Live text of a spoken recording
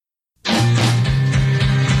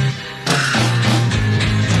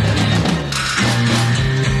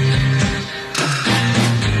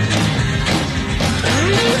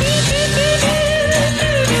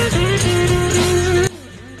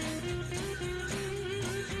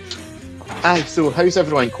Aye, so how's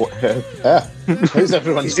everyone's quarantine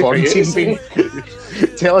been?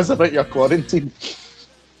 Tell us about your quarantine.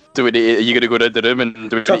 Are you going to go around the room and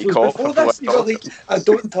do we need to cough? Before this, you were like, I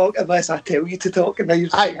don't talk unless I tell you to talk, and now you're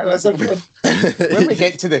saying, how's everyone? when we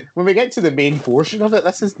get to the main portion of it,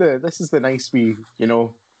 this is the nice wee,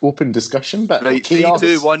 open discussion bit. Right, 3,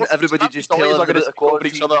 2, 1, everybody just tell them about the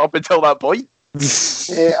quarantine. Each other up until that point.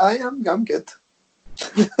 I'm good.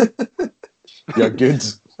 You're good.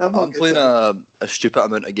 I'm playing a stupid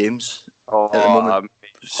amount of games at the moment.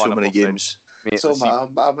 So many games. Mate, so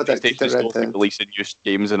I'm addicted to Red Dead. Releasing new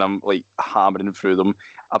games and I'm like hammering through them.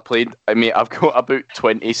 I've got about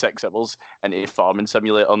 26 hours into Farming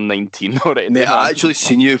Simulator 19 already. Mate, I actually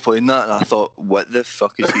seen you playing that and I thought, what the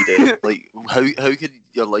fuck is he doing? Like, how could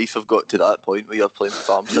your life have got to that point where you're playing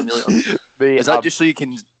Farm Simulator? Mate, is that just so you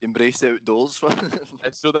can embrace the outdoors?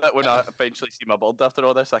 It's so that when I eventually see my bird after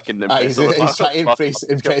all this, I can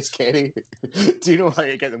impress Kerry. Do you know how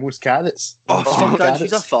to get the most carrots? Oh, fuck,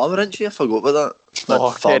 she's a farmer, isn't she? I forgot about that.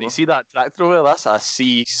 Kerry, see that tractor over? That's a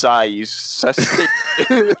C-size cystic.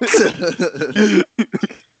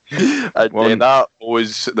 And then that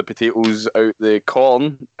mows the potatoes out the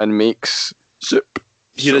corn and makes soup.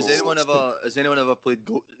 Here, has anyone ever played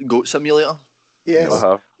Goat Simulator? Yes.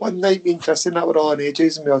 One night me and Chris and that were all on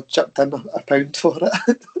ages and we all chipped in £1 for it.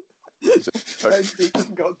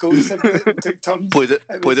 Got goats and took turns. Played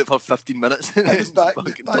it for 15 minutes. I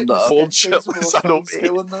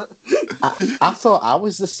thought I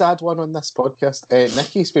was the sad one on this podcast.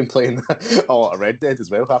 Nicky's been playing a lot of Red Dead as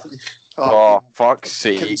well, haven't you? Oh, fuck's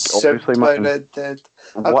sake. Obviously, Red Dead.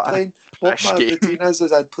 What my routine is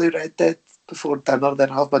I'd play Red Dead before dinner, then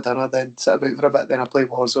have my dinner, then sit about for a bit, then I play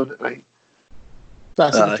Warzone at night.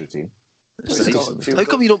 That's a routine. How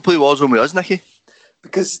come you don't play Warzone with us, Nicky?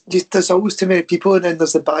 Because there's always too many people, and then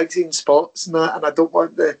there's the bags in spots and that, and I don't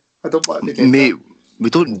want to do Mate, we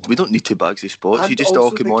don't need 2 bags of spots. You just all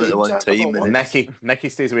come on at the one time. And Nicky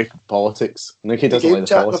stays away from politics. Nicky doesn't like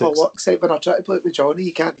the politics. The works out when I try to play it with Johnny,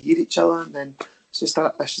 you can't hear each other, and then it's just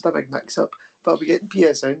a big mix-up. But I'll be getting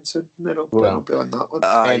PSN soon, and then I'll be on that one.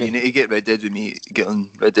 You need to get Red Dead with me. Get on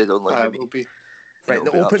Red Dead Online with me. Will be. Right,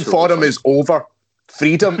 the open forum is over.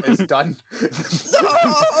 Freedom is done. It's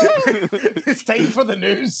time for the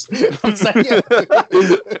news. I'm saying it.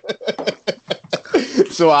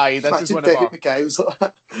 So this is one of our... It's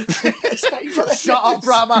time for the Shut up,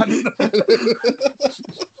 Brahman.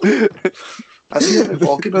 I see him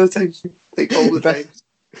walking all the time. Like all the time.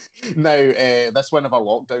 Now, this one of our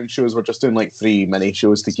lockdown shows, we're just doing like 3 mini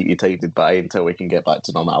shows to keep you tided by until we can get back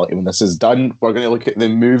to normality. When this is done, we're going to look at the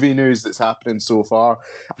movie news that's happening so far.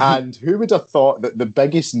 And who would have thought that the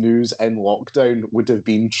biggest news in lockdown would have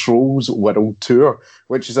been Trolls World Tour,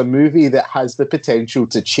 which is a movie that has the potential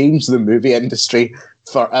to change the movie industry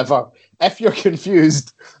forever. If you're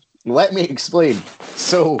confused, let me explain.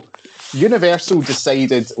 So, Universal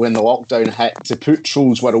decided when the lockdown hit to put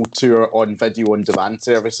Trolls World Tour on video on demand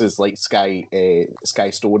services like Sky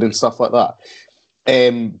Store and stuff like that.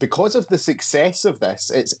 Because of the success of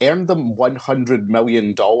this, it's earned them $100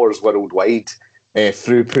 million worldwide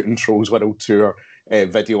through putting Trolls World Tour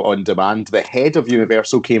video on demand. The head of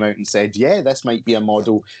Universal came out and said, yeah, this might be a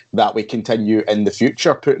model that we continue in the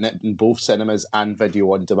future, putting it in both cinemas and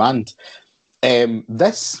video on demand.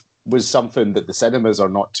 This was something that the cinemas are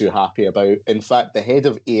not too happy about. In fact, the head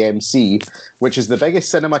of AMC, which is the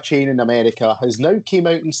biggest cinema chain in America, has now came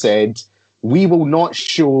out and said, we will not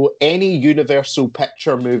show any Universal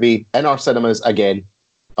Picture movie in our cinemas again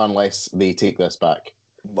unless they take this back.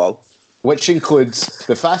 Wow. Which includes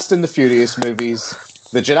the Fast and the Furious movies,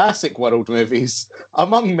 the Jurassic World movies,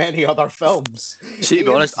 among many other films. See, to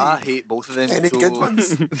be honest, I hate both of them. Any good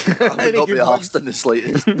ones? I would not be arsed in the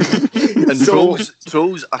slightest. And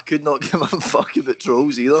Trolls, I could not give a fuck about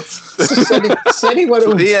Trolls either. Cineworld.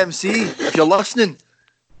 So AMC, if you're listening,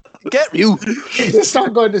 get real. It's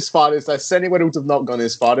not gone as far as this. Cineworld have not gone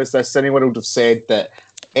as far as this. Cineworld have said that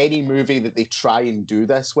any movie that they try and do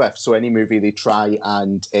this with, so any movie they try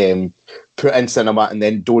and put in cinema and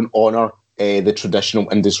then don't honour the traditional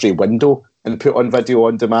industry window and put on video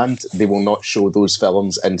on demand, they will not show those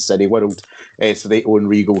films in Cineworld. So they own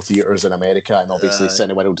Regal Theatres in America, and obviously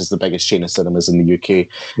Cineworld is the biggest chain of cinemas in the UK.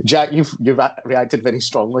 Jack, you've reacted very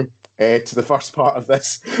strongly to the first part of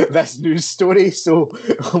this news story. So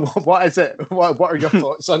what is it? What are your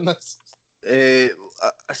thoughts on this? I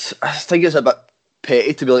think it's a bit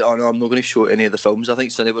petty to be like, oh no, I'm not going to show any of the films. I think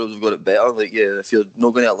Cineworld have got it better. Like, yeah, if you're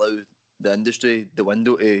not going to allow the industry the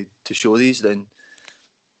window to show these, then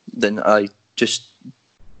I just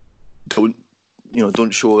don't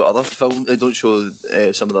don't show other film, don't show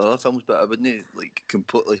some of the other films, but I wouldn't like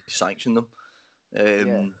completely sanction them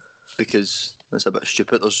because that's a bit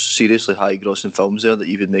stupid. There's seriously high grossing films there that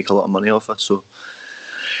you would make a lot of money off of. So,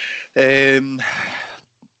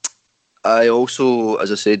 I also,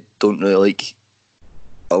 as I said, don't really like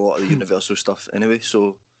a lot of the Universal stuff anyway, so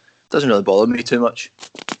it doesn't really bother me too much.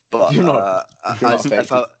 But if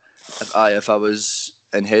I was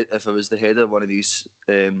the head of one of these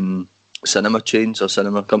cinema chains or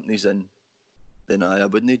cinema companies, then I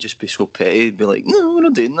wouldn't just be so petty and be like, no, we're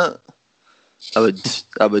not doing that. I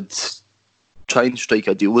would try and strike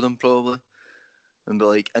a deal with them probably, and be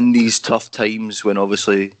like, in these tough times when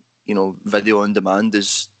obviously video on demand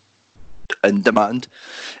is in demand.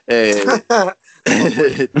 Thanks.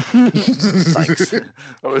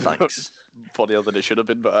 Thanks. Funnier than it should have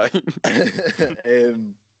been, but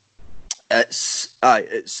it's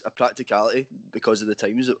a practicality because of the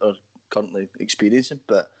times that we're currently experiencing.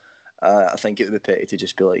 But I think it would be petty to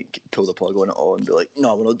just be like pull the plug on it all and be like,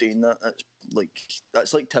 no, we're not doing that.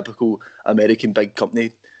 That's like typical American big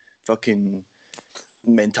company fucking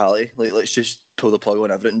mentality. Like, let's just pull the plug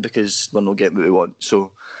on everything because we're not getting what we want.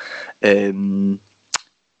 So.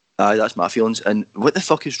 That's my feelings. And what the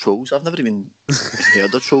fuck is Trolls? I've never even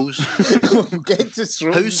heard of Trolls. Get to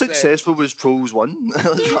Trolls. How successful was Trolls 1?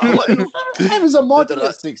 It was a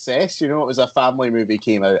moderate success. It was a family movie,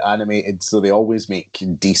 came out animated, so they always make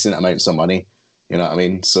decent amounts of money. You know what I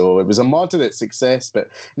mean? So it was a moderate success. But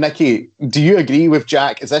Nicky, do you agree with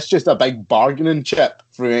Jack? Is this just a big bargaining chip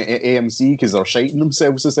for AMC because they're shiting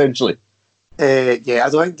themselves essentially? I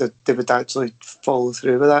don't think that they would actually follow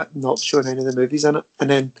through with that, not showing any of the movies in it.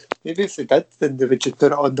 And then maybe if they did, then they would just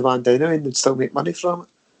put it on demand anyway and they'd still make money from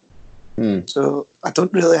it. So I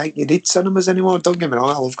don't really think you need cinemas anymore. Don't get me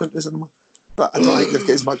wrong, I love going to the cinema, but I don't think they've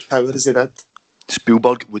got as much power as they did.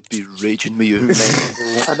 Spielberg would be raging with you.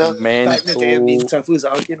 I know. Back in the day, me and Triple was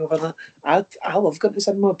arguing over that. I love going to the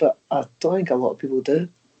cinema, but I don't think a lot of people do.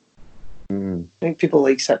 I think people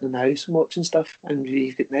like sitting in the house and watching stuff, and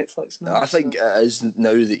you've got Netflix now. I think it is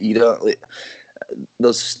now the era. Like,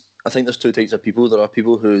 I think there's two types of people. There are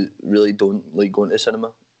people who really don't like going to the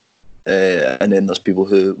cinema, and then there's people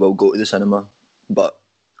who will go to the cinema, but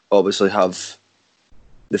obviously have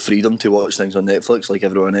the freedom to watch things on Netflix like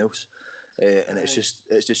everyone else. And it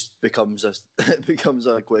just becomes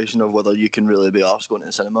a question of whether you can really be arsed going to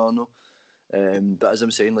the cinema or not. But as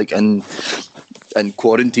I'm saying, like in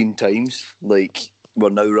quarantine times, like we're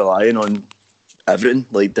now relying on everything,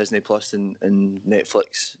 like Disney Plus and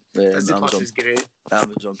Netflix, Disney Plus is great,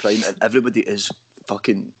 Amazon Prime, and everybody is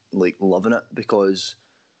fucking like loving it because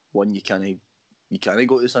one, you can't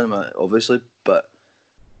go to the cinema obviously, but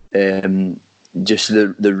just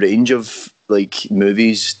the range of like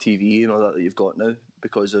movies, TV, and all that you've got now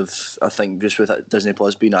because of, I think, just with Disney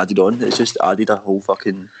Plus being added on, it's just added a whole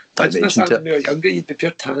fucking dimension to it. When you were younger, you'd be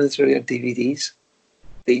pure tanning through your DVDs.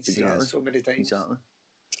 You'd see it so many times. Exactly.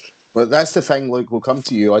 Well, that's the thing, Luke. We'll come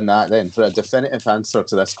to you on that then for a definitive answer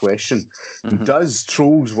to this question. Does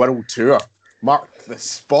Trolls World Tour mark the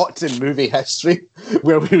spot in movie history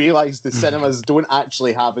where we realise the cinemas don't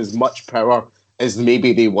actually have as much power as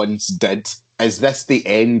maybe they once did? Is this the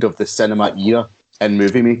end of the cinema era in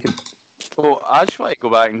movie making? Well, I just want to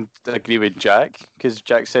go back and agree with Jack, because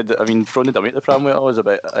Jack said that, throwing the dummy at the pram wheel was a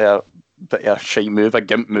bit of a shite move, a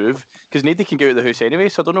gimp move, because nobody can get out of the house anyway,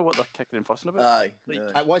 so I don't know what they're kicking and fussing about.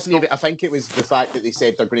 It wasn't even, I think it was the fact that they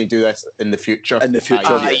said they're going to do this in the future. After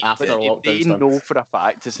lockdown. They know for a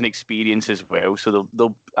fact it's an experience as well, so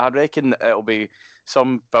they'll I reckon it'll be,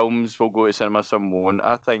 some films will go to cinema, some won't,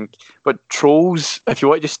 I think. But Trolls, if you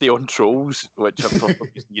want to just stay on Trolls, which I'm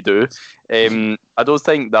probably you do, I don't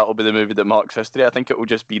think that'll be the movie that marks history. I think it will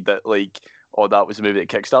just be that, like, that was the movie that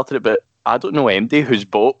kickstarted it, but I don't know anybody who's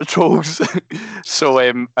bought Trolls. So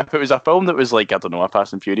if it was a film that was like, I don't know, a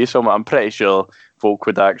Fast and Furious film, I'm pretty sure folk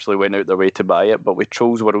would actually went out their way to buy it. But with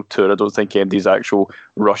Trolls World Tour, I don't think anybody's actual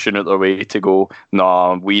rushing out their way to go,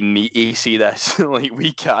 nah, we need to see this. Like,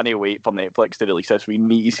 we can't wait for Netflix to release this. We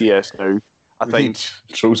need to see this now. I think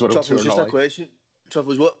Trolls World Tour. Just a question.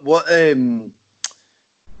 Truffles, what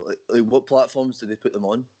platforms do they put them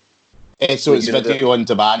on? So it's video on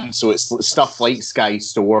demand, so it's stuff like Sky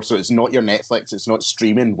Store, so it's not your Netflix, it's not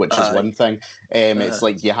streaming, which is one thing. It's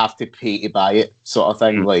like you have to pay to buy it, sort of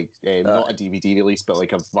thing, like not a DVD release, but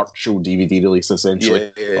like a virtual DVD release, essentially,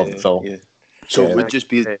 of the film. Yeah. So it would just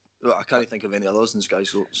be, I can't think of any others than Sky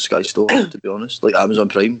Store, to be honest, like Amazon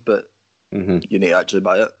Prime, but you need to actually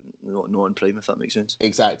buy it, not on Prime, if that makes sense.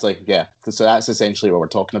 Exactly, yeah. So that's essentially what we're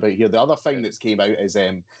talking about here. The other thing that's came out is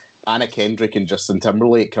Anna Kendrick and Justin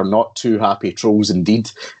Timberlake are not too happy trolls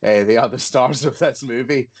indeed. They are the stars of this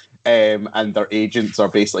movie. And their agents are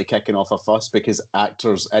basically kicking off a fuss because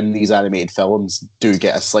actors in these animated films do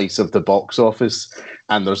get a slice of the box office,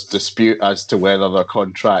 and there's dispute as to whether their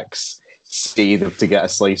contracts say them to get a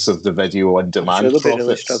slice of the video on demand profits.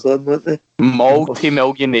 Really struggling, won't they?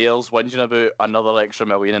 Multi-millionaires whinging about another extra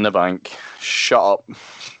million in the bank. Shut up.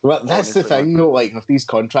 Well, that's the thing, though. Like with these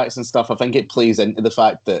contracts and stuff, I think it plays into the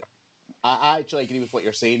fact that I actually agree with what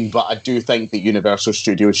you're saying, but I do think that Universal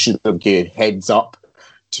Studios should have given heads up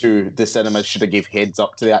to the cinemas, should have gave heads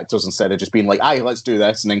up to the actors instead of just being like, aye, let's do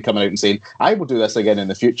this, and then coming out and saying, I will do this again in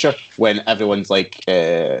the future, when everyone's like,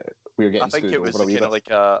 we're getting I think it was kind of like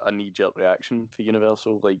a knee-jerk reaction for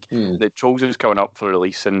Universal. Like, the Trolls was coming up for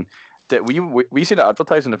release, and we seen it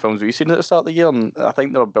advertising the films, we seen it at the start of the year, and I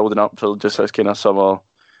think they were building up for just this kind of summer,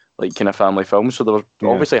 like, kind of family film, so they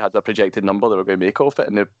obviously had a projected number they were going to make off it,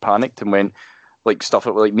 and they panicked and went, like, stuff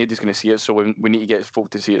like nobody's going to see it, so we need to get folk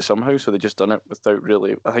to see it somehow, so they just done it without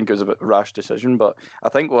really, I think it was a bit rash decision, but I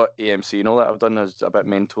think what AMC and all that have done is a bit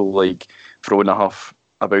mental, like, throwing a huff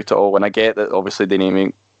about it all, and I get that obviously they need to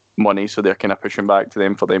make money, so they're kind of pushing back to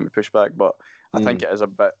them for them to push back, but I think it is a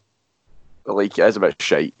bit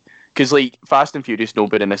shite, because, like, Fast and Furious no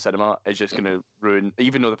being in the cinema is just going to ruin,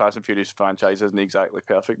 even though the Fast and Furious franchise isn't exactly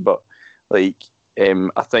perfect, but, like, I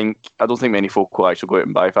don't think many folk will actually go out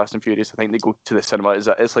and buy Fast and Furious. I think they go to the cinema. It's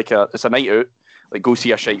a night out. Like, go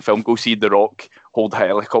see a shite film. Go see The Rock hold a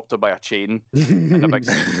helicopter by a chain. And a big,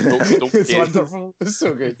 don't it's wonderful. It's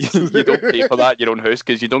so good. You don't pay for that in your own house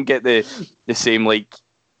because you don't get the same, like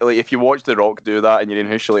if you watch The Rock do that in your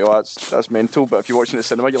own house, you're like, oh, that's mental. But if you watch it in the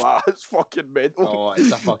cinema, you're like, it's fucking mental. Oh,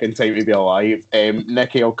 it's a fucking time to be alive.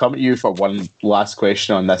 Nikki, I'll come to you for one last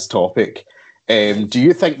question on this topic. Do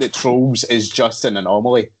you think that Trolls is just an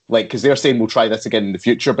anomaly? Like, because they're saying we'll try this again in the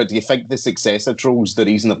future, but do you think the success of Trolls, the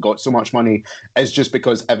reason they've got so much money, is just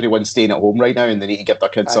because everyone's staying at home right now and they need to give their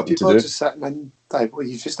kids something to do? Just sitting in, well,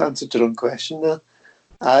 you just answered your own question there.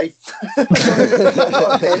 Aye.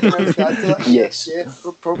 Yes. Yeah,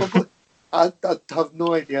 probably. I have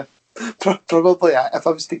no idea. Probably, if I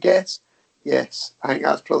was to guess, yes. I think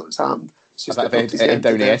that's probably what's happened. It's just a bit of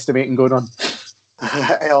down estimating going on.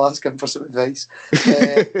 I'll ask him for some advice.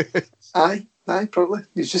 Aye, probably.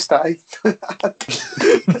 He's just aye.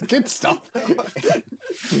 Good stuff.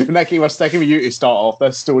 Nikki, we're sticking with you to start off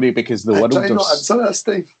this story because the world of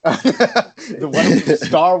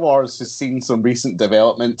Star Wars has seen some recent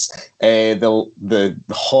developments. The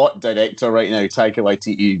hot director right now, Taika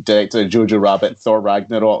Waititi, director of Jojo Rabbit, Thor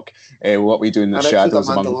Ragnarok, What We Do in the Shadows,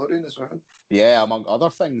 among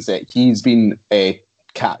other things, that he's been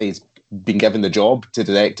he's been given the job to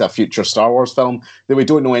direct a future Star Wars film that we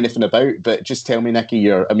don't know anything about, but just tell me, Nikki,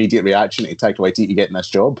 your immediate reaction to Taika Waititi getting this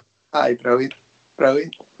job. Aye, brilliant.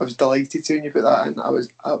 I was delighted when you put that in. I was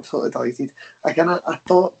absolutely delighted. I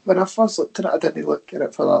thought, when I first looked at it, I didn't look at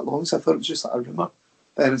it for that long, so I thought it was just like a rumour.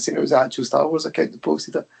 Then I seen it was the actual Star Wars account that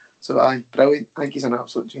posted it. So aye, brilliant. I think he's an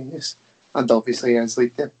absolute genius. And obviously he's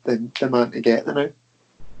like the man to get now.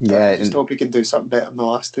 Yeah. I just hope he can do something better than the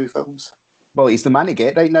last two films. Well, he's the man to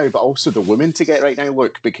get right now, but also the woman to get right now,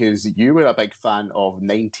 Luke, because you were a big fan of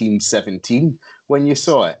 1917 when you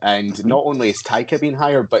saw it. And not only is Taika being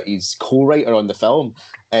hired, but his co-writer on the film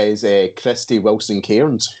is Christy Wilson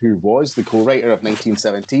Cairns, who was the co-writer of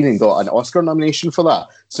 1917 and got an Oscar nomination for that.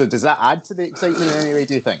 So does that add to the excitement in any way,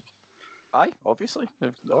 do you think? Aye, obviously. The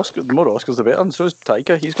more Oscars, the better. And so is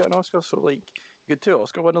Taika. He's got an Oscar. So, like, you get two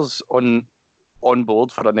Oscar winners on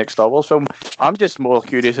board for a next Star Wars film. I'm just more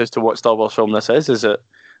curious as to what Star Wars film this is. Is it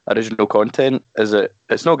original content? It's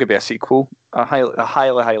not going to be a sequel. I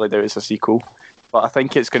highly doubt it's a sequel. But I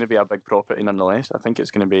think it's going to be a big property nonetheless. I think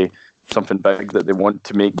it's going to be something big that they want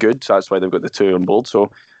to make good, so that's why they've got the two on board.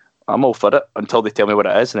 So I'm all for it until they tell me what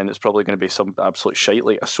it is, and then it's probably going to be some absolute shite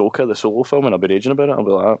like Ahsoka, the solo film, and I'll be raging about it. I'll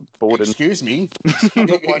be like, boring. Excuse me.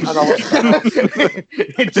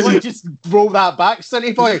 Just roll that back,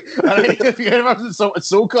 Sonny boy. If you ever saw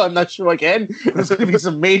Ahsoka on that show again, there's going to be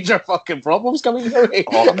some major fucking problems coming your way.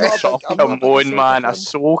 Oh, come on, man.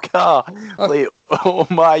 Ahsoka. Like, oh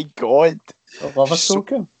my God. I love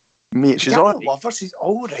Ahsoka. Mate, she's all right. Love her. She's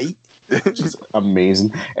all right. She's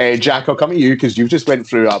amazing. Jack, I'll come to you because you've just went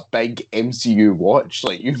through a big MCU watch.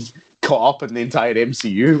 Like, you've caught up in the entire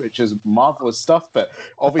MCU, which is marvellous stuff, but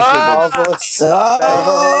obviously marvellous stuff.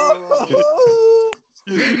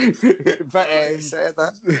 But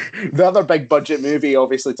the other big budget movie,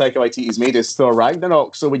 obviously, Taika Waititi's made is Thor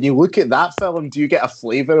Ragnarok. So when you look at that film, do you get a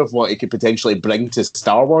flavour of what it could potentially bring to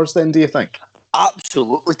Star Wars then, do you think?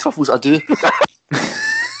 Absolutely, Truffles, I do.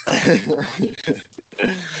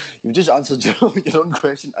 You've just answered your own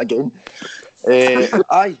question again.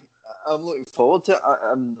 I'm looking forward to it.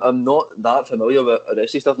 I'm not that familiar with the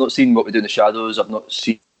rest of stuff. I've not seen What We Do in the Shadows. I've not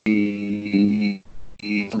seen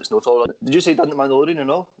Snowfall. Did you say done the Mandalorian or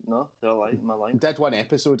no? No, did I lie? Am I lying? Did one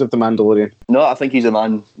episode of the Mandalorian. No, I think he's a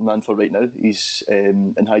man for right now. He's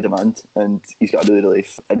in high demand, and he's got a really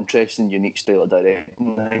interesting, unique style of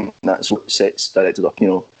directing. I think that's what sets directors up. You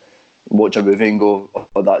know, watch a movie and go,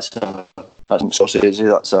 "Oh, that's Scorsese.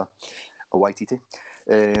 That's a YTT."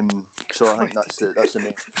 So I think that's the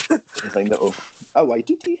main thing that will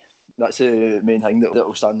YTT. That's the main thing that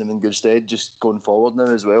will stand him in good stead, just going forward now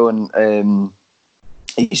as well. And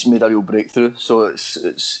he's made a real breakthrough. So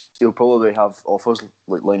it's he'll probably have offers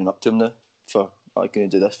like lining up to him now for can you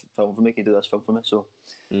do this film for me? Can you do this film for me? So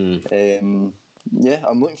yeah,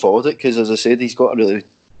 I'm looking forward to it because, as I said, he's got a really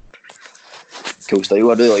cool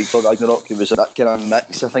style. I really like Thor Ragnarok. It was that kind of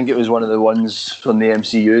mix. I think it was one of the ones from the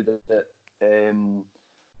MCU that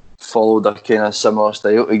followed a kind of similar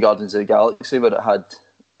style to Guardians of the Galaxy, where it had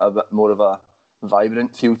a bit more of a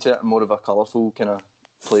vibrant feel to it, and more of a colourful, kind of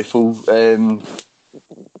playful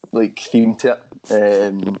like theme to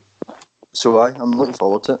it. So I'm looking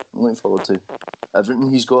forward to it. I'm looking forward to everything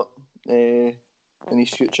he's got in his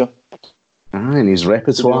future. In his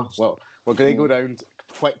repertoire. Well, we're going to go round.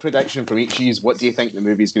 Quick prediction from each of you. What do you think the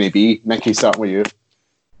movie's going to be? Nicky, starting with you.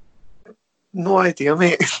 No idea,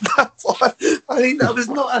 mate. I was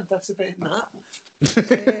not anticipating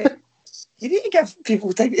that. You need to give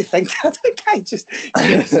people time to think. I can't just. Nicky,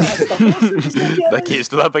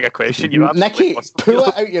 it's not that big a question. You Nicky, pull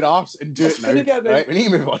it out your arse and do it now. Right, we need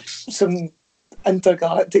to move on. Some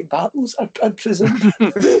intergalactic battles, I presume.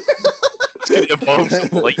 It's going to involve some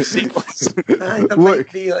light sequence. There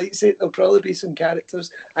might be there'll probably be some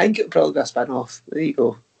characters. I think it'll probably be a spin-off. There you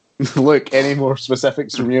go. Look, any more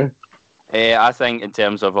specifics from you? I think in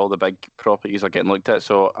terms of all the big properties are getting looked at,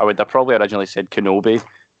 so I would have probably originally said Kenobi,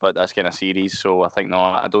 but that's kind of series, so I think no,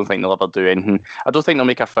 I don't think they'll ever do anything. I don't think they'll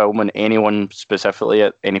make a film on anyone specifically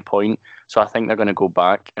at any point, so I think they're going to go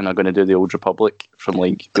back and they're going to do the Old Republic from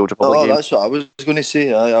like the Old Republic. Games. That's what I was going to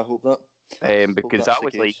say. I hope that. Because that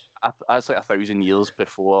was that's like 1,000 years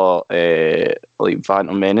before like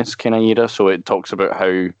Phantom Menace kind of era, so it talks about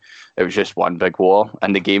how it was just one big war,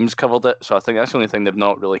 and the games covered it. So I think that's the only thing they've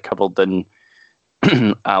not really covered in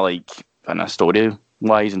a story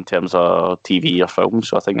wise in terms of TV or film.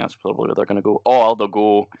 So I think that's probably where they're going to go. Or they'll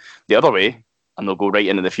go the other way and they'll go right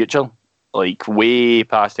into the future, like way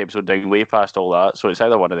past Episode 9, way past all that. So it's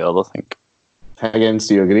either one or the other, I think. Higgins,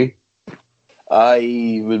 do you agree?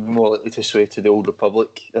 I would be more likely to sway to the Old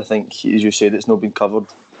Republic. I think, as you said, it's not been covered.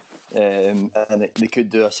 And they could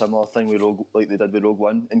do a similar thing with Rogue, like they did with Rogue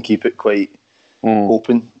One, and keep it quite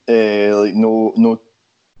open. Like no,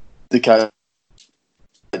 the character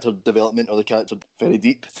development or the character very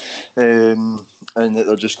deep, and that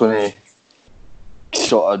they're just going to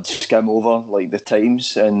sort of skim over like the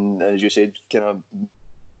times, and as you said, kind of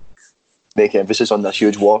make emphasis on this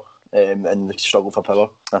huge war and the struggle for power.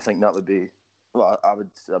 I think that would be. Well, I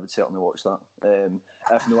would certainly watch that.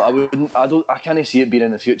 If not, I wouldn't. I can't see it being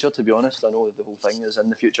in the future. To be honest, I know the whole thing is in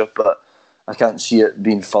the future, but I can't see it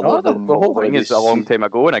being further than the whole thing is a long time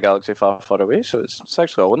ago in a galaxy far, far away. So it's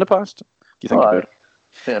actually all in the past. Do you think about it?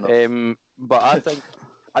 Fair enough. But I think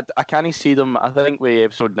I can't see them. I think with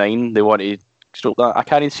Episode 9 they want to stop that. I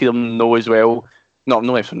can't see them know as well. No,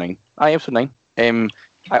 Episode 9. Episode 9.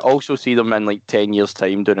 I also see them in like 10 years'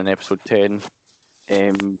 time doing an Episode 10.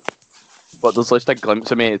 But there's just a glimpse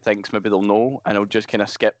of me that thinks maybe they'll know, and I'll just kind of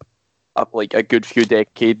skip up like a good few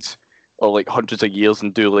decades or like hundreds of years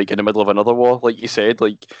and do like in the middle of another war, like you said.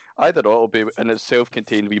 Like either or, it'll be in a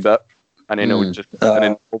self-contained wee bit, and then it'll just and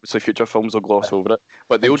then obviously future films will gloss over it.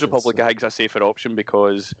 But the Old Republic I think is a safer option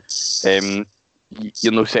because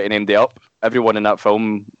you're not setting MD up. Everyone in that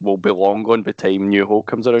film will be long gone by the time New Hope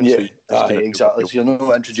comes around. Yeah, exactly. So you're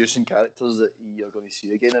not introducing characters that you're going to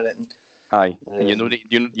see again or anything. Aye, and you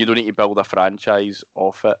don't need to build a franchise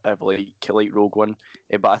off it of like Rogue One.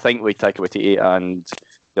 But I think with Taika Waititi and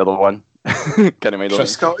the other one, can't remember.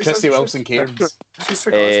 Christy Wilson Cairns.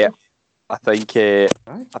 I think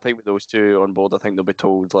with those two on board, I think they'll be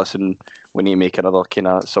told, listen, we need to make another kind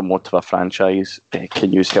of somewhat of a franchise.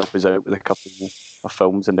 Can you help us out with a couple of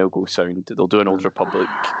films, and they'll go sound. They'll do an Old Republic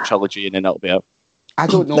trilogy, and then that'll be it. I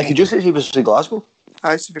don't know. Like you just said, he was in Glasgow.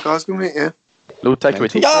 I used to be Glasgow, mate. Yeah. No Taika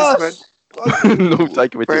Waititi. Yes! No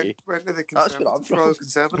Taika Waititi. Went to the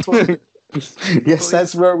conservatory. Yes,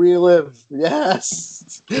 that's where we live.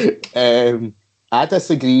 Yes. I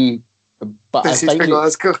disagree, but this I think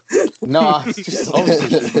Glasgow. No, it's just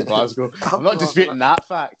obviously from Glasgow. I'm not disputing that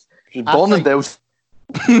fact. Born in Bells.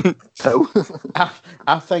 I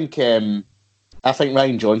think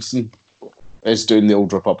Rian Johnson is doing the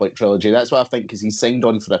Old Republic trilogy. That's what I think, because he's signed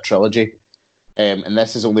on for a trilogy. And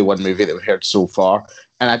this is only one movie that we've heard so far.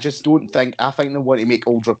 And I just don't think... I think they want to make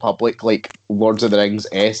Old Republic like Lord of the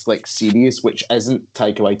Rings-esque, like serious, which isn't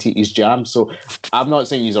Taika Waititi's jam. So I'm not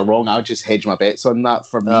saying these are wrong. I'll just hedge my bets on that.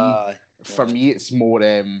 For me, it's more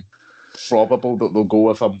probable that they'll go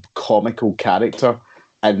with a comical character.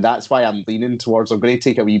 And that's why I'm leaning towards... I'm going to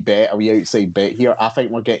take a wee outside bet here. I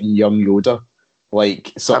think we're getting young Yoda.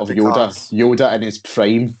 Like, sort of Yoda in his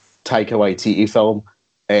prime Taika Waititi film.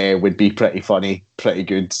 Would be pretty funny, pretty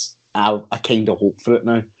good. I kind of hope for it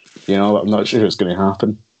now. You know, I'm not sure it's going to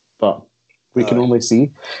happen, but we can only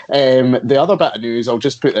see. The other bit of news, I'll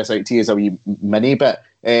just put this out to you as a wee mini bit.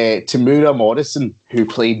 Temuera Morrison, who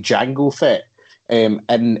played Jango Fett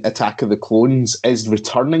in Attack of the Clones, is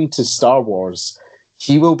returning to Star Wars.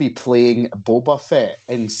 He will be playing Boba Fett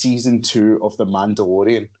in Season 2 of The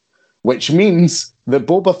Mandalorian, which means that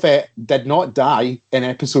Boba Fett did not die in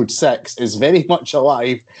Episode 6, is very much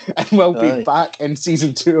alive, and will be back in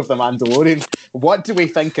Season 2 of The Mandalorian. What do we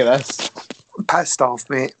think of this? Pissed off,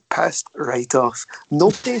 mate. Pissed right off.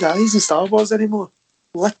 Nobody dies in Star Wars anymore.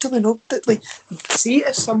 Literally nobody. Like, see,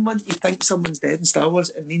 if you think someone's dead in Star Wars,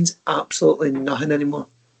 it means absolutely nothing anymore.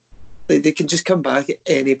 Like, they can just come back at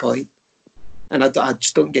any point. And I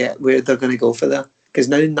just don't get where they're going to go for that. Because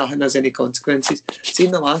now nothing has any consequences. See,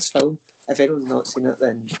 in the last film, if anyone's not seen it,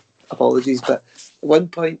 then apologies, but at one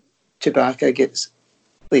point, Chewbacca gets,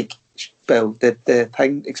 like, well, the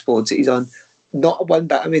thing explodes that he's on. Not one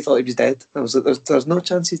bit of me thought he was dead. I was like, there's no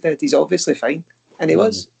chance he's dead. He's obviously fine. And he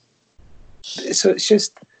was. So it's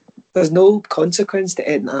just, there's no consequence to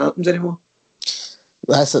anything that happens anymore.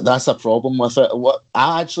 That's a problem with it. What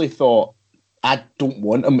I actually thought, I don't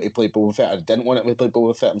want him to play Boba Fett. I didn't want him to play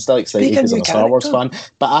Boba Fett. I'm still excited because I'm a Star Wars fan.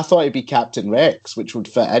 But I thought it'd be Captain Rex, which would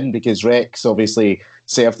fit in because Rex obviously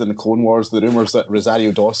served in the Clone Wars. The rumours that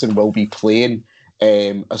Rosario Dawson will be playing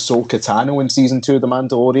Ahsoka Tano in Season 2 of The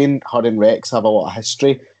Mandalorian. Her and Rex have a lot of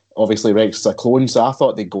history. Obviously, Rex is a clone, so I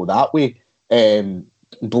thought they'd go that way.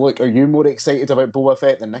 Blake, are you more excited about Boba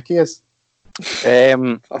Fett than Nikki is?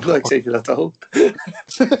 I'm not excited at all.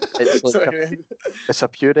 It's a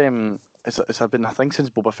pure... It's been a thing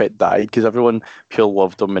since Boba Fett died, because everyone pure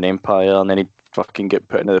loved him in Empire, and then he fucking get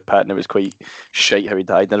put into the pit, and it was quite shite how he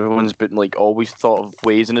died. And everyone's been like always thought of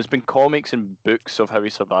ways, and there's been comics and books of how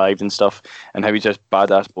he survived and stuff, and how he's just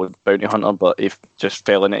badass bounty hunter, but he just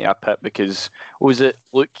fell into a pit because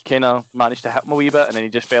Luke kind of managed to hit him a wee bit, and then he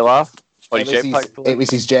just fell off. It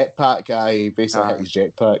was his jetpack guy. Basically hit his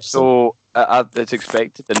jetpack. So it's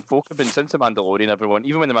expected, and folk have been since the Mandalorian. Everyone,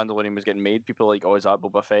 even when the Mandalorian was getting made, people were like, "Oh, is that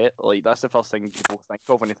Boba Fett?" Like that's the first thing people think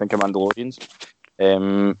of when they think of Mandalorians.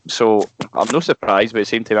 So I'm no surprised, but at the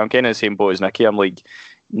same time, I'm kind of the same boat as Nikki. I'm like,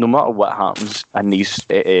 no matter what happens in these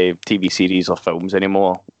TV series or films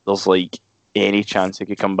anymore, there's like any chance he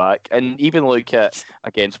could come back. And even look at,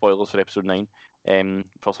 again, spoilers for Episode 9,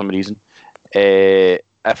 for some reason.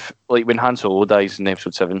 If like when Han Solo dies in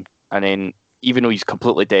Episode 7, and then even though he's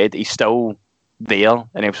completely dead, he's still there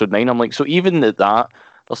in Episode 9. I'm like, so even at that,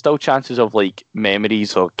 there's still chances of like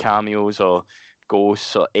memories or cameos or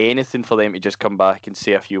ghosts or anything for them to just come back and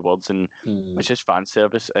say a few words, and it's just fan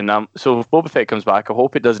service. And so if Boba Fett comes back, I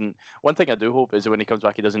hope it doesn't. One thing I do hope is that when he comes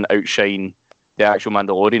back, he doesn't outshine the actual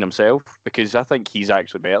Mandalorian himself, because I think he's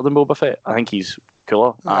actually better than Boba Fett. I think he's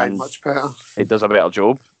cooler and much better. He does a better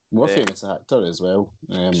job. More famous actor as well.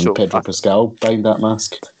 Pedro Pascal behind that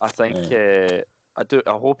mask. I think I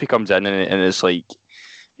hope he comes in and it's like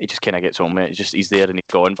he just kind of gets on with it. It's just he's there and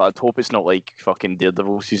he's gone. But I hope it's not like fucking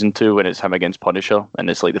Daredevil Season 2 when it's him against Punisher and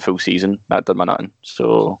it's like the full season. That did me nothing.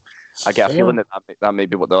 So I get a feeling that may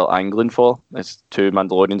be what they're angling for. It's two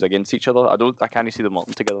Mandalorians against each other. I can't see them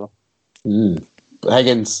working together.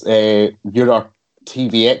 Higgins, you're our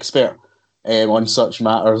TV expert on such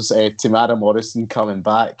matters. Temuera Morrison coming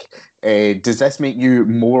back. Does this make you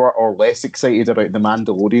more or less excited about The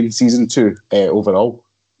Mandalorian Season 2 overall?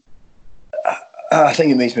 I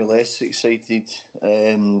think it makes me less excited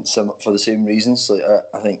for the same reasons. Like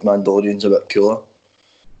I think Mandalorian's a bit cooler.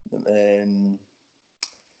 And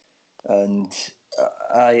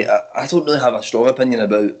I don't really have a strong opinion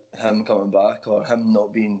about him coming back or him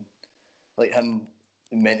not being, like him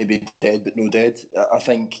meant to be dead but no dead. I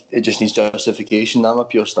think it just needs justification. I'm a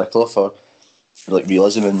pure stickler for like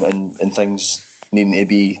realism and things needing to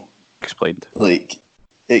be explained. Like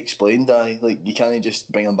you can't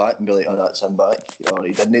just bring him back and be like, oh, that's him back, or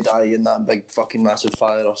he didn't die in that big fucking massive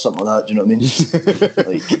fire or something like that. Do you know what I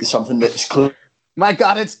mean? Like something that's clear. My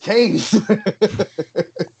God, it's Kane.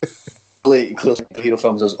 clearly superhero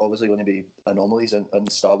films, there's obviously going to be anomalies in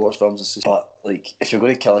Star Wars films, but like if you're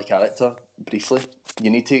going to kill a character briefly, you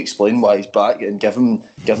need to explain why he's back and give him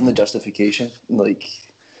the justification.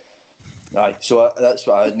 Like, aye, so that's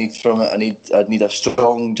what I'd need from it. I'd need a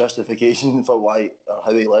strong justification for why or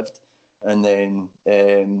how he lived, and then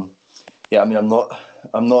yeah, I mean,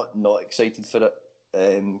 I'm not excited for it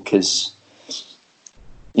because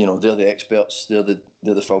you know they're the experts, they're the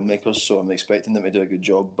filmmakers, so I'm expecting them to do a good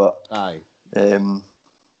job. But aye,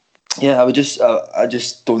 yeah, I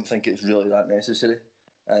just don't think it's really that necessary.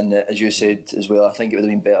 And as you said as well, I think it would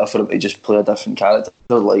have been better for him to just play a different character,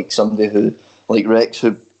 like somebody who, like Rex,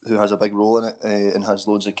 who has a big role in it and has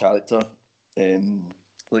loads of character,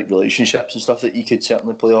 like relationships and stuff that you could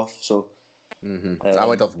certainly play off. So. I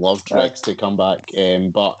would have loved Rex to come back,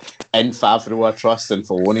 but in Favreau I trust, and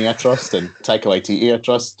Filoni I trust, and Taika Waititi I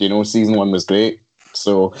trust. You know, season 1 was great,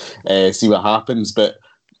 so see what happens. But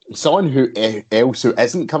someone else who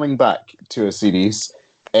isn't coming back to a series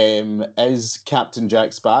is Captain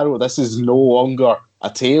Jack Sparrow. This is no longer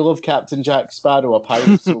a tale of Captain Jack Sparrow, a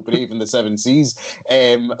pirate so brave in the seven seas.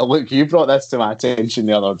 Look, you brought this to my attention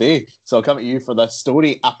the other day, so I'll come to you for this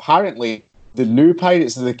story. Apparently, the new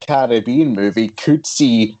Pirates of the Caribbean movie could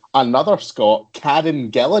see another Scot,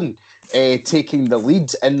 Karen Gillan, taking the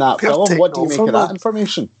lead in that film. What do you make of that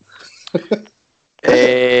information?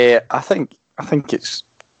 I think it's.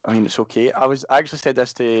 I mean, it's okay. I actually said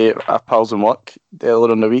this to our pals in work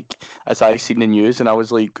earlier in the week as I seen the news, and I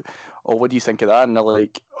was like, "Oh, what do you think of that?" And they're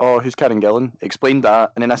like, "Oh, who's Karen Gillan?" Explained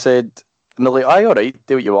that, and then I said. And they're like, aye, all right,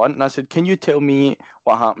 do what you want. And I said, can you tell me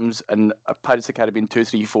what happens in Pirates of the Caribbean 2,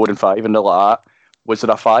 3, 4, and 5? And they're like, was there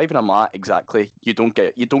a 5? And I'm like, exactly. You don't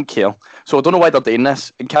care. So I don't know why they're doing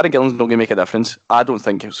this. And Karen Gillan's not going to make a difference. I don't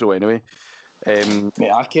think so anyway. Mate,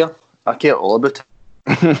 I care. I care all about it.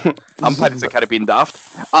 I'm Pirates of the Caribbean daft.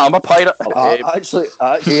 I'm a pirate. Actually,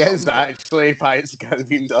 he is actually Pirates of the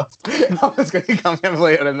Caribbean daft. I was going to come in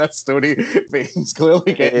later in this story, but he's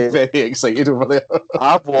clearly getting very excited over there.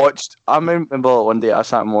 I remember one day I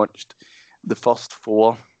sat and watched the first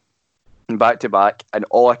 4 back to back, and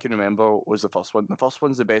all I can remember was the first one. The first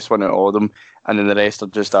one's the best one out of all of them, and then the rest are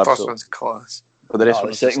just absolute. First one's class. But the rest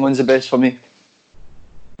the second one's the best for me.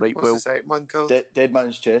 Right, What's the second one called? Dead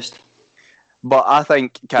Man's Chest. But I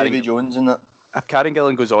think Davy Jones in that. If Karen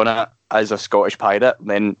Gillan goes on it as a Scottish pirate,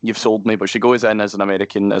 then you've sold me. But she goes in as an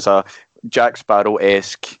American, as a Jack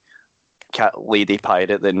Sparrow-esque cat lady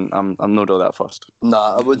pirate, then I'm not really that fussed.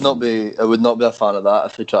 Nah, I would not be a fan of that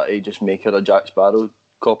if they try to just make her a Jack Sparrow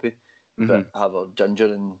copy, but have her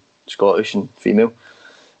ginger and Scottish and female.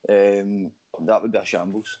 That would be a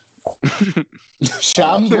shambles.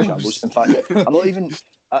 Shambles. In fact, I'm not even.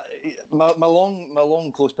 My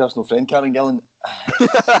long close personal friend Karen Gillan.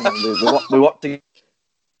 We worked together.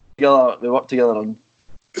 We worked together on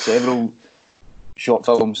several short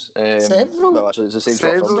films. Several? Well, actually, it's the same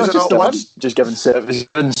short film. Just given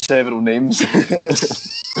several names.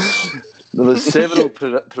 There was several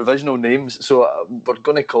provisional names, so we're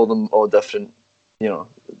going to call them all different. You know,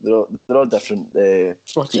 they're all different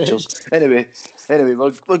features. Anyway,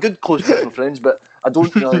 we're good close personal friends, but I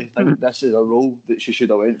don't really think this is a role that she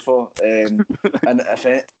should have went for. And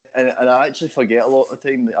I actually forget a lot of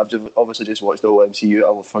the time. I've obviously just watched the whole MCU.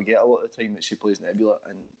 I will forget a lot of the time that she plays Nebula,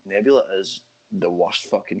 and Nebula is the worst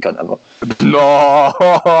fucking cunt ever.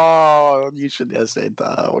 No, you shouldn't have said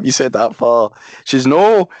that. What you said that for? She's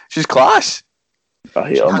class. I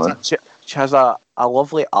hate her, man. She has a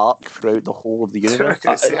lovely arc throughout the whole of the universe.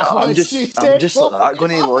 I'm just like that.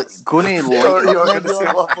 Going to look. You're going to say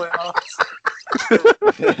lovely arcs.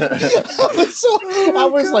 I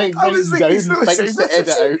was like, things to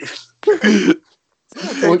edit out.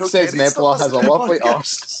 Luke says Nebula has a lovely arc.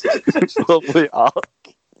 Lovely arc.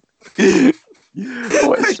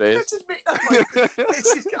 What a stress. Just make that like,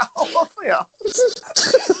 she's got a lovely arc.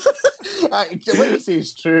 What you say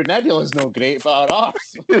is true. Nebula's no great, but her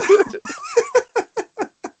arse.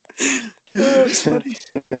 It's funny.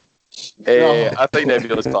 I think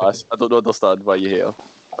Nebula's class. I don't understand why you hate her.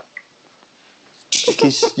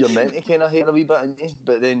 Because you're meant to kind of hate her a wee bit, aren't you?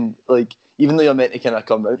 But then, like, even though you're meant to kind of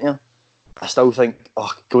come round to her, I still think,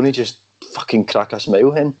 going to just fucking crack a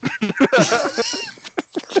smile, hen.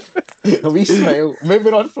 A wee smile.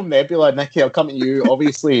 Moving on from Nebula, Nicky, I'll come to you.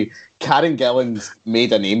 Obviously, Karen Gillan's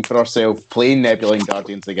made a name for herself playing Nebula in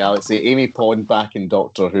Guardians of the Galaxy. Amy Pond back in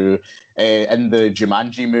Doctor Who. In the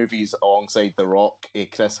Jumanji movies alongside The Rock,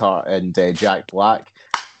 Chris Hart and Jack Black.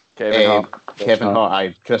 Kevin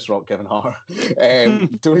Hart. Chris Rock, Kevin Hart.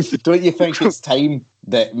 Don't you think it's time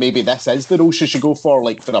that maybe this is the role she should go for,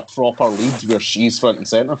 like for a proper lead where she's front and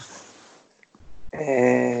centre?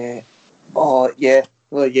 Oh yeah,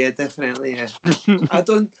 well yeah, definitely. Yeah. I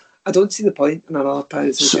don't see the point in another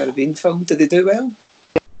Pirates of the Caribbean film. Did they do well?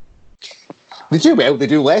 They do well. They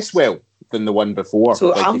do less well than the one before.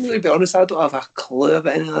 So I'm going to be honest. I don't have a clue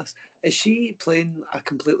about any of this. Is she playing a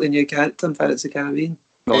completely new character in Pirates of the Caribbean?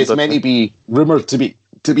 It's meant to be rumoured to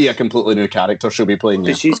be a completely new character. She'll be playing.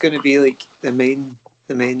 But she's going to be like the main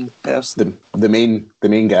person. The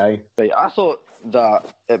main guy. Right, I thought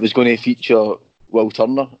that it was going to feature Will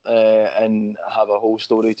Turner and have a whole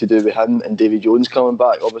story to do with him and Davy Jones coming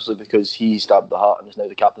back, obviously because he stabbed the heart and is now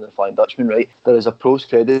the captain of the Flying Dutchman, right? There is a post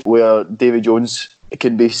credit where Davy Jones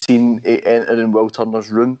can be seen entering Will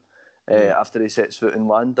Turner's room after he sets foot in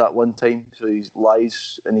land that one time. So he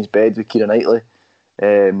lies in his bed with Keira Knightley,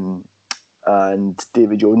 and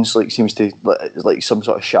Davy Jones seems to like some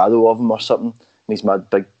sort of shadow of him or something, and his mad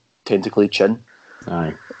big tentacly chin.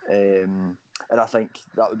 Aye. And I think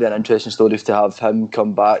that would be an interesting story to have him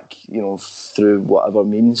come back, through whatever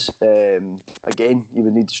means. Again, you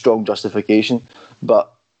would need strong justification,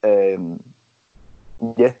 but I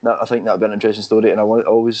think that would be an interesting story. And I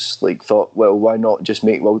always thought, well, why not just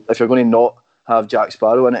make if you're going to not have Jack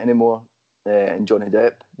Sparrow in it anymore and Johnny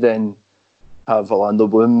Depp, then have Orlando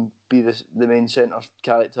Bloom be the main centre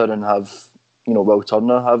character and have Will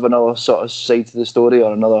Turner have another sort of side to the story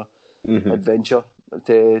or another adventure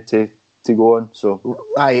to go on. So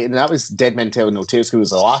and that was Dead Men Tell No Tales, who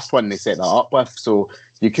was the last one they set that up with. So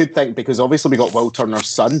you could think, because obviously we got Will Turner's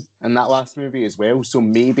son in that last movie as well, so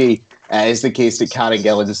maybe it is the case that Karen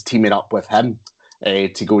Gillan is teaming up with him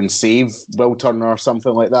to go and save Will Turner or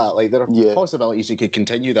something like that. There are possibilities you could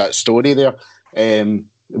continue that story there,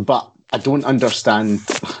 but I don't understand.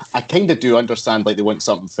 I kind of do understand they want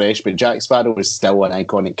something fresh, but Jack Sparrow is still an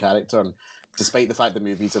iconic character, and despite the fact the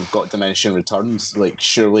movies have got diminishing returns,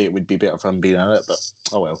 surely it would be better for him being in it, but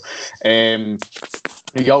oh well.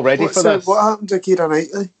 Are you all ready for this? What happened to Keira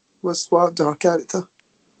Knightley? What happened to her character?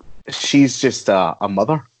 She's just a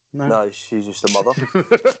mother. No, she's just a mother.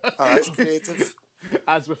 That's creative.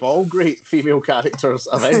 As with all great female characters,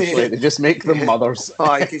 eventually they just make them mothers.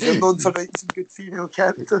 Aye, because you're known for writing some good female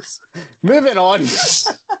characters. Moving on.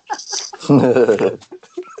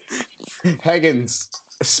 Higgins,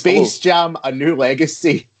 Space Jam: A New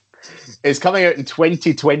Legacy is coming out in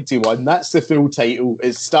 2021. That's the full title.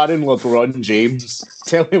 It's starring LeBron James.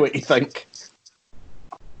 Tell me what you think.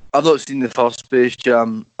 I've not seen the first Space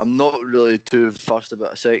Jam. I'm not really too fussed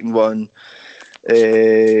about a second one.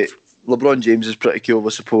 LeBron James is pretty cool, I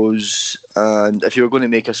suppose. And if you were going to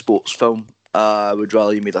make a sports film, I would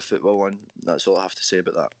rather you made a football one. That's all I have to say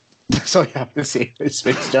about that. That's all you have to say about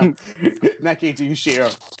Space Jam. Nikki, do you share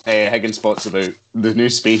Higgins' thoughts about the new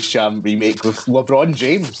Space Jam remake with LeBron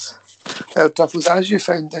James? Truffles, as you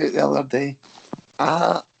found out the other day,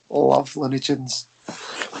 I love Looney Tunes.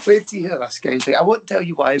 Wait till you hear this, guys. I won't tell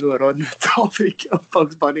you why we were on the topic of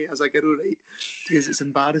Bugs Bunny as a girl, right? Because it's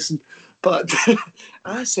embarrassing. But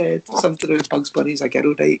I said something about Bugs Bunny as a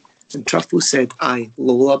girl, right? And Truffles said, aye,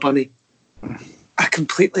 Lola Bunny. A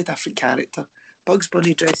completely different character. Bugs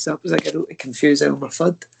Bunny dressed up as a girl to confuse Elmer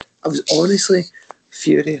Fudd. I was honestly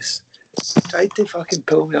furious. Tried to fucking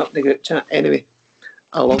pull me up in the group chat. Anyway,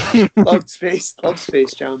 I loved Space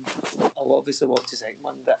Jam. I'll obviously watch the second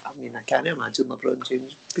one, but I mean, I can't imagine LeBron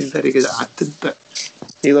James being very good at acting, but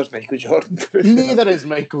neither's Michael Jordan. Neither is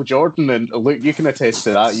Michael Jordan, and look, you can attest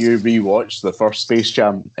to that. You rewatched the first Space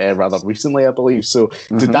Jam rather recently, I believe. So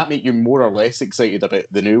did that make you more or less excited about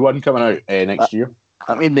the new one coming out next year?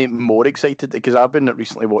 That made me more excited because I've been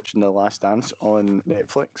recently watching The Last Dance on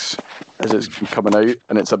Netflix as it's coming out,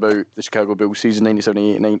 and it's about the Chicago Bulls season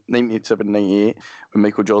 97-98 when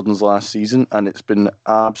Michael Jordan's last season, and it's been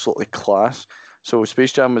absolutely class. So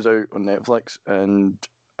Space Jam was out on Netflix and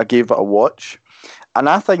I gave it a watch, and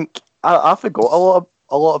I think I forgot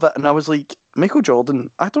a lot of it, and I was like, Michael Jordan,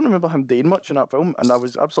 I don't remember him doing much in that film, and I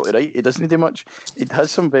was absolutely right. He doesn't do much. It has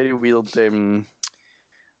some very weird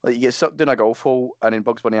he gets sucked in a golf hole, and then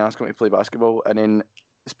Bugs Bunny asks him to play basketball, and then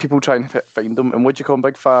there's people trying to find him. And what do you call him?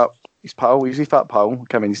 Big fat, his pal. Who's his fat pal? I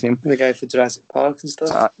can't remember his name. The guy for Jurassic Park and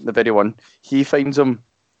stuff. The very one. He finds him,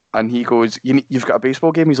 and he goes, "You've got a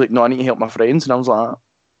baseball game?" He's like, "No, I need to help my friends." And I was like,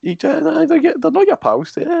 "They're not your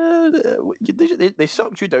pals. They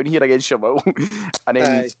sucked you down here against your will." And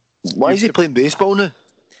then why is he playing baseball now?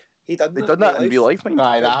 He done that in real life.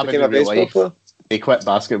 Aye, that happened in real life. He quit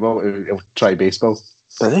basketball to try baseball.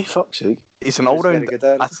 Really? Fuck's sake. He's an all-round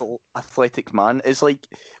athletic man. It's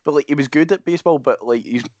but he was good at baseball, but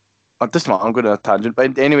he's. I'm going on a tangent,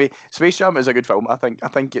 but anyway, Space Jam is a good film. I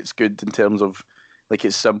think it's good in terms of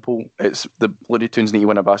it's simple. It's the Looney Tunes need to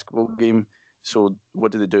win a basketball game, So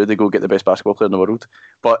what do? They go get the best basketball player in the world.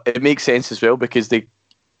 But it makes sense as well because the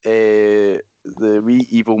wee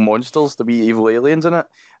evil monsters, the wee evil aliens in it,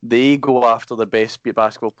 they go after the best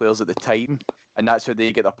basketball players at the time, and that's how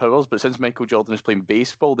they get their powers. But since Michael Jordan is playing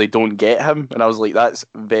baseball, they don't get him. And I was like, that's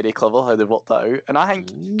very clever how they worked that out. And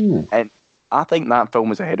I think that film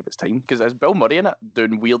was ahead of its time because there's Bill Murray in it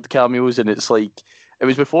doing weird cameos, and it's like it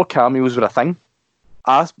was before cameos were a thing.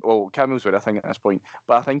 Cameos were a thing at this point,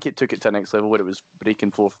 but I think it took it to the next level where it was breaking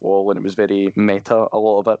fourth wall and it was very meta, a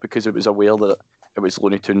lot of it, because it was aware that it was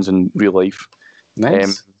Looney Tunes in real life.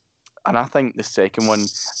 Nice. And I think the second one,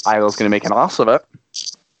 either is going to make an arse of it,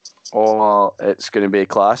 or it's going to be a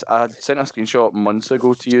class. I sent a screenshot months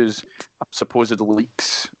ago to use supposed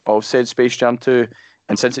leaks of said Space Jam 2,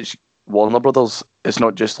 and since it's Warner Brothers, it's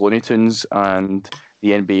not just Looney Tunes and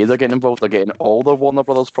the NBA they're getting involved, they're getting all their Warner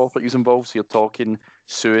Brothers properties involved. So you're talking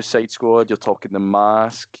Suicide Squad, you're talking The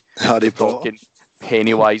Mask, Harry Potter, talking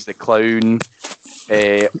Pennywise the Clown.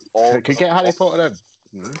 They could get Harry Potter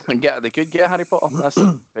in. They could get Harry Potter. That's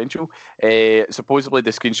the potential. Supposedly, the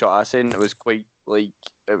screenshot I sent, it was quite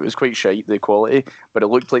shite, the quality, but it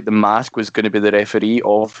looked like The Mask was going to be the referee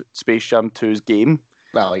of Space Jam 2's game.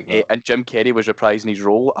 I like that. And Jim Carrey was reprising his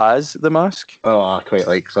role as The Mask. Oh, I quite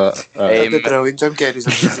like that. Brilliant. Jim Carrey's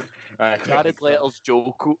amazing. Jared Leto's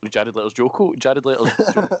Joker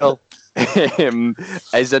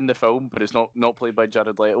is in the film, but it's not played by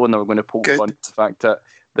Jared Leto, and they were going to poke fun at the fact that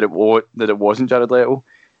it wasn't Jared Leto.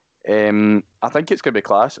 I think it's going to be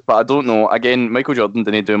class, but I don't know. Again, Michael Jordan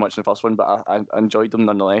didn't do much in the first one, but I enjoyed them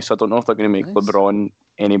nonetheless. I don't know if they're going to make LeBron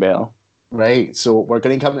any better. Right, so we're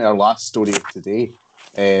going to come to our last story of today.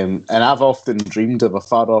 And I've often dreamed of a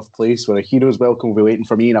far-off place where a hero's welcome will be waiting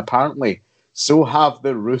for me, and apparently so have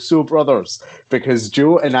the Russo brothers, because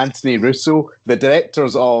Joe and Anthony Russo, the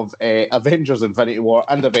directors of Avengers Infinity War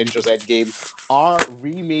and Avengers Endgame, are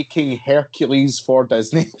remaking Hercules for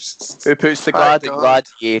Disney. Who puts the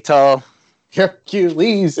Gladiator?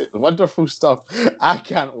 Hercules, wonderful stuff. I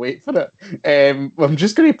can't wait for it. I'm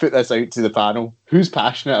just going to put this out to the panel. Who's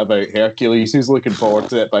passionate about Hercules? Who's looking forward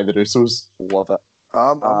to it by the Russos? Love it.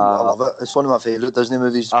 I love it. It's one of my favourite Disney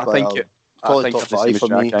movies. I think top 5 for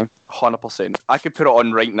me. 100%. I could put it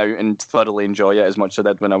on right now and thoroughly enjoy it as much as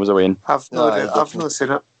I did when I was away. I've not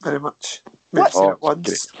seen it very much. Maybe seen it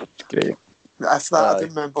once. Great. After that, I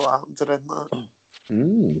didn't remember what happened during that.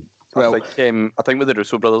 Well, I think with the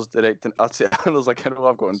Russo brothers directing, I'd say there's a girl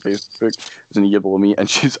I've got on Facebook who's in a year below me, and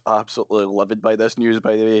she's absolutely livid by this news.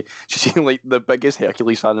 By the way, she's like the biggest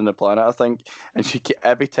Hercules fan on the planet, I think, and she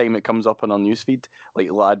every time it comes up on her newsfeed,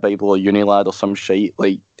 like Lad Bible or Unilad or some shite,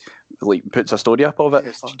 like puts a story up of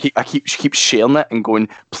it. She keeps sharing it and going,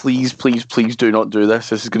 please do not do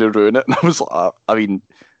this. This is going to ruin it. And I was like, I mean,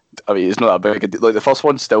 it's not that big. Like the first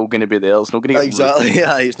one's still going to be there. It's not going to it's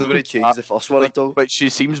not going to change the first one at all. But she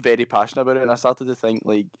seems very passionate about it, and I started to think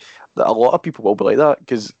that a lot of people will be like that,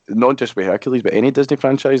 because not just with Hercules, but any Disney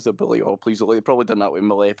franchise, they'll be like, oh please, they've probably done that with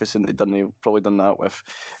Maleficent. They've probably done that with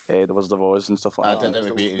The Wizard of Oz and stuff like that. I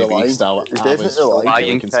didn't Beauty and the Beast. It's definitely the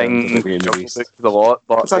Lion King, the lot.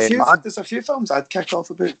 But there's a few films I'd kick off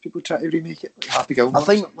about people trying to remake it. Like Happy Gilmore. I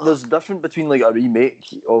think there's a difference between like a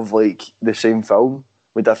remake of like the same film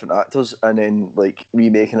with different actors, and then like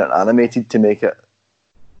remaking it animated to make it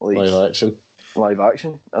like live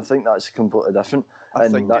action. I think that's completely different,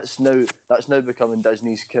 and that's now becoming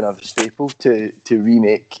Disney's kind of staple to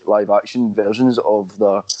remake live action versions of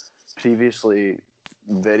the previously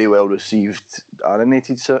very well received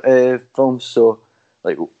animated films. So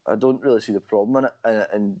like I don't really see the problem in it,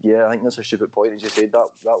 and yeah, I think that's a stupid point as you said,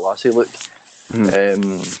 that Lassie look.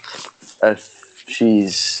 If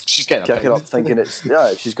she's getting kicking up thinking it's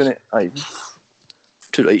she's gonna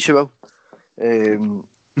too right she will.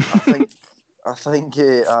 I think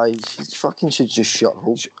she fucking should just shut up.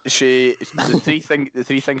 The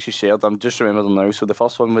three things she shared, I'm just remembering them now. So the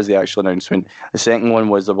first one was the actual announcement. The second one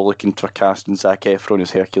was they were looking for casting Zac Efron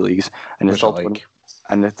as Hercules, and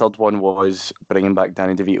the third one was bringing back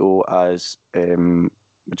Danny DeVito as what do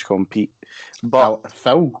you call him, Pete? But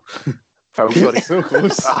Phil. Sorry. So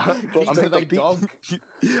close.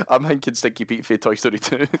 I'm thinking Stinky Pete for Toy Story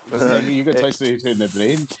 2. You got Toy Story 2 in the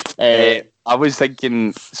brain. I was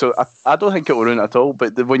thinking, so I don't think it will ruin it at all,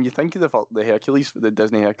 but when you think of the Hercules, the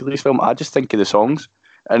Disney Hercules film, I just think of the songs,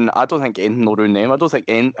 and I don't think anything will ruin them. I don't think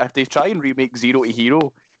if they try and remake Zero to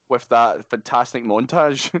Hero with that fantastic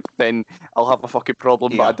montage, then I'll have a fucking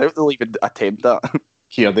problem, but I doubt they'll even attempt that.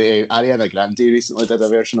 Here, the Ariana Grande recently did a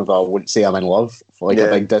version of I Wouldn't Say I'm in Love for like a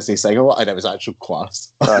big Disney single, and it was actual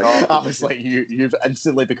class. I was like, you've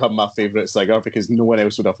instantly become my favourite singer because no one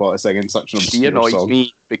else would have thought of singing such an obscure song. She annoys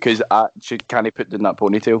me because she can't put in that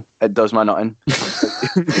ponytail. It does my nothing.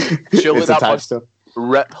 Surely that must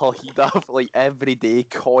rip her heat off like every day,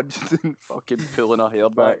 constant fucking pulling her hair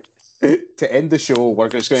back. To end the show, we're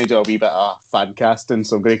just going to do a wee bit of fan casting,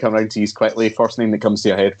 so I'm going to come around to you quickly. First name that comes to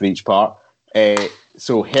your head for each part.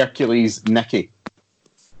 So Hercules, Nicky.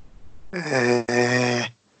 The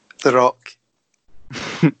Rock.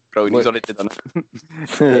 Brilliant, he's already done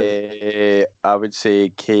it. I would say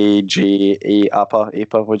KJ Apa,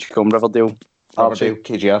 what do you call him, Riverdale?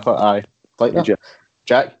 KJ Apa, aye. Like that.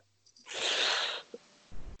 Jack?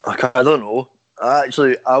 I don't know.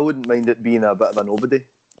 I wouldn't mind it being a bit of a nobody,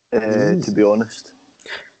 to be honest.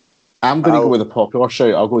 I'm going to go with a popular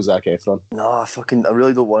shout. I'll go Zac Efron. No, I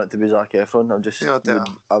really don't want it to be Zac Efron.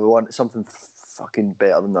 I would want something fucking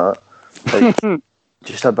better than that. Like,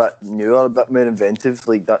 just a bit newer, a bit more inventive.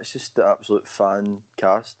 Like, that's just the absolute fan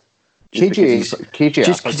cast. KJ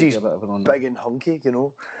just because he's big and hunky, you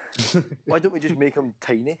know. Why don't we just make him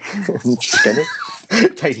tiny and skinny?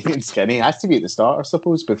 Tiny and skinny. Has to be at the start, I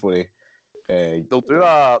suppose, before he... They'll do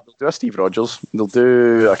a Steve Rogers. They'll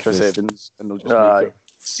do a Chris Evans, and they'll just make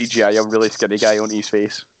CGI a really skinny guy on his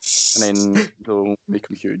face, and then they'll make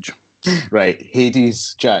him huge. Right,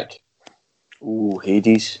 Hades, Jack. Ooh,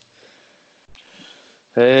 Hades.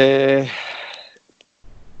 God,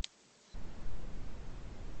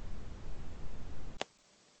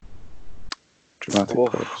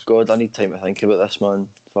 I need time to think about this, man.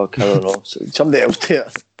 Fuck, I don't know. Somebody else do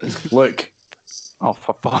it. Look. Oh,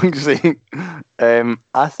 for fuck's sake.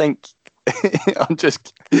 I think I'm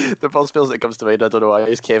just the first person that comes to mind, I don't know why,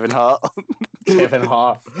 is Kevin Hart. Kevin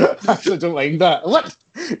Hart. I actually don't mind that. What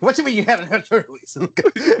do you mean you haven't heard her?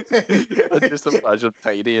 I just imagine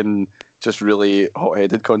tiny and just really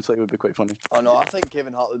hot-headed constantly would be quite funny. Oh no, I think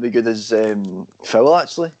Kevin Hart would be good as Phil,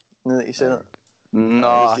 actually, now that you say that. No,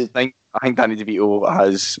 I think Danny DeVito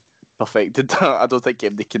has perfected that. I don't think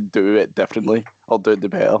anybody can do it differently or do it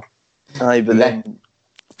better. Aye, but then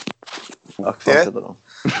I don't know.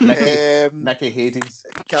 Nicky Hades.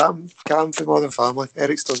 Cam from Modern Family.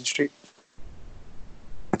 Eric Stone Street.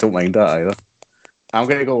 I don't mind that either. I'm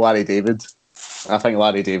going to go Larry David. I think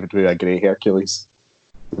Larry David would be a great Hercules.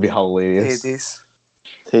 It would be hilarious.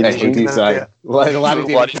 Hades, aye. Larry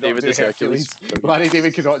David is Hercules. Larry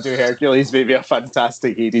David could not do Hercules. Maybe a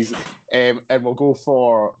fantastic Hades. And we'll go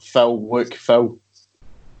for Phil.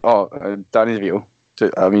 Oh, Danny DeVito.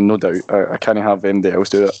 I mean, no doubt. I can't have anybody else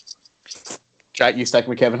do it. Jack, you sticking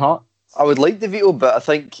with Kevin Hart? I would like DeVito, but I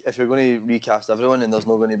think if you're going to recast everyone and there's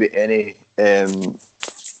not going to be any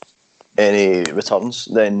returns,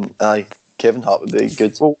 then Kevin Hart would be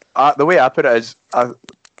good. Well, the way I put it is,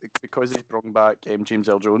 because he's brought back James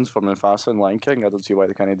Earl Jones from Mufasa and Lion King, I don't see why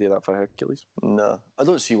they can't do that for Hercules. No, I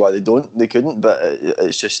don't see why they don't. They couldn't, but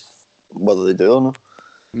it's just whether they do or not.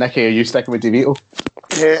 Nicky, are you sticking with DeVito?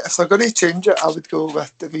 Yeah, if they're going to change it, I would go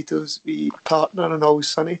with DeVito's wee partner in Always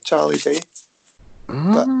Sunny, Charlie Day.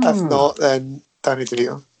 But if not, then Danny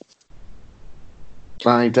DeVito.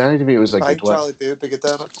 Aye, Danny DeVito was a good one. Charlie Day would be good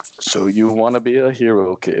at it. So you want to be a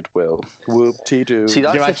hero, kid? Well, whoop-de-doo. See,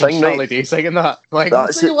 that's the thing, Charlie Day singing that. Like,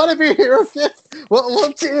 so you want to be a hero, kid?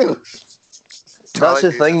 What do you? That's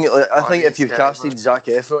the thing. Like, I think if you've casted Zac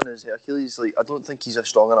Efron as Hercules, like, I don't think he's a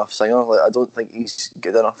strong enough singer. Like, I don't think he's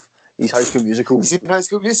good enough. He's High School Musical. He's in High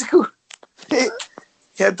School Musical. Hey,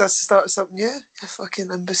 he had this to start something. Yeah, you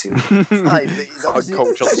fucking imbecile. Aye, but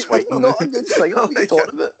cultural swing. Not a good singer. What are you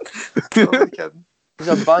talking about? I'm kidding. He's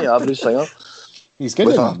a bang average singer. He's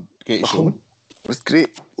good at great show. With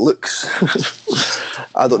great looks.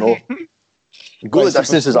 I don't know. Go the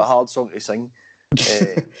Distance is a hard song to sing.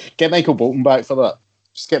 Get Michael Bolton back for that.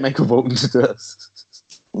 Just get Michael Bolton to do it.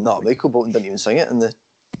 No, Michael Bolton didn't even sing it in the...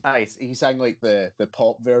 Aye, he sang like the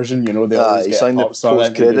pop version, you know. He sang the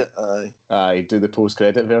post-credit. Aye, do the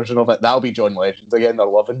post-credit version of it. That'll be John Legend again. They're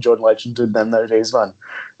loving John Legend doing them nowadays, man.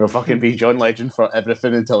 They'll fucking be John Legend for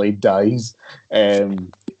everything until he dies.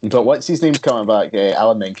 But what's his name's coming back?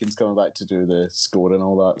 Alan Menken's coming back to do the score and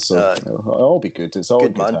all that. So it'll all be good. It's all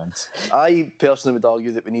good, in good hands. I personally would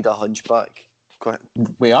argue that we need a Hunchback.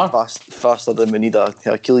 We are faster than we need a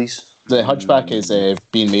Hercules. The Hunchback is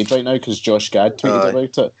being made right now because Josh Gad tweeted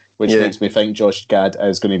about it, which makes me think Josh Gad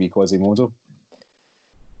is going to be Quasimodo.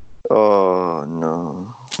 Oh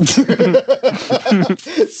no.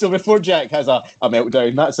 So before Jack has a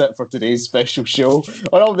meltdown, that's it for today's special show.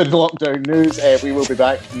 On all the lockdown news, we will be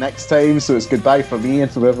back next time. So it's goodbye from me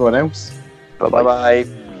and from everyone else. Bye-bye.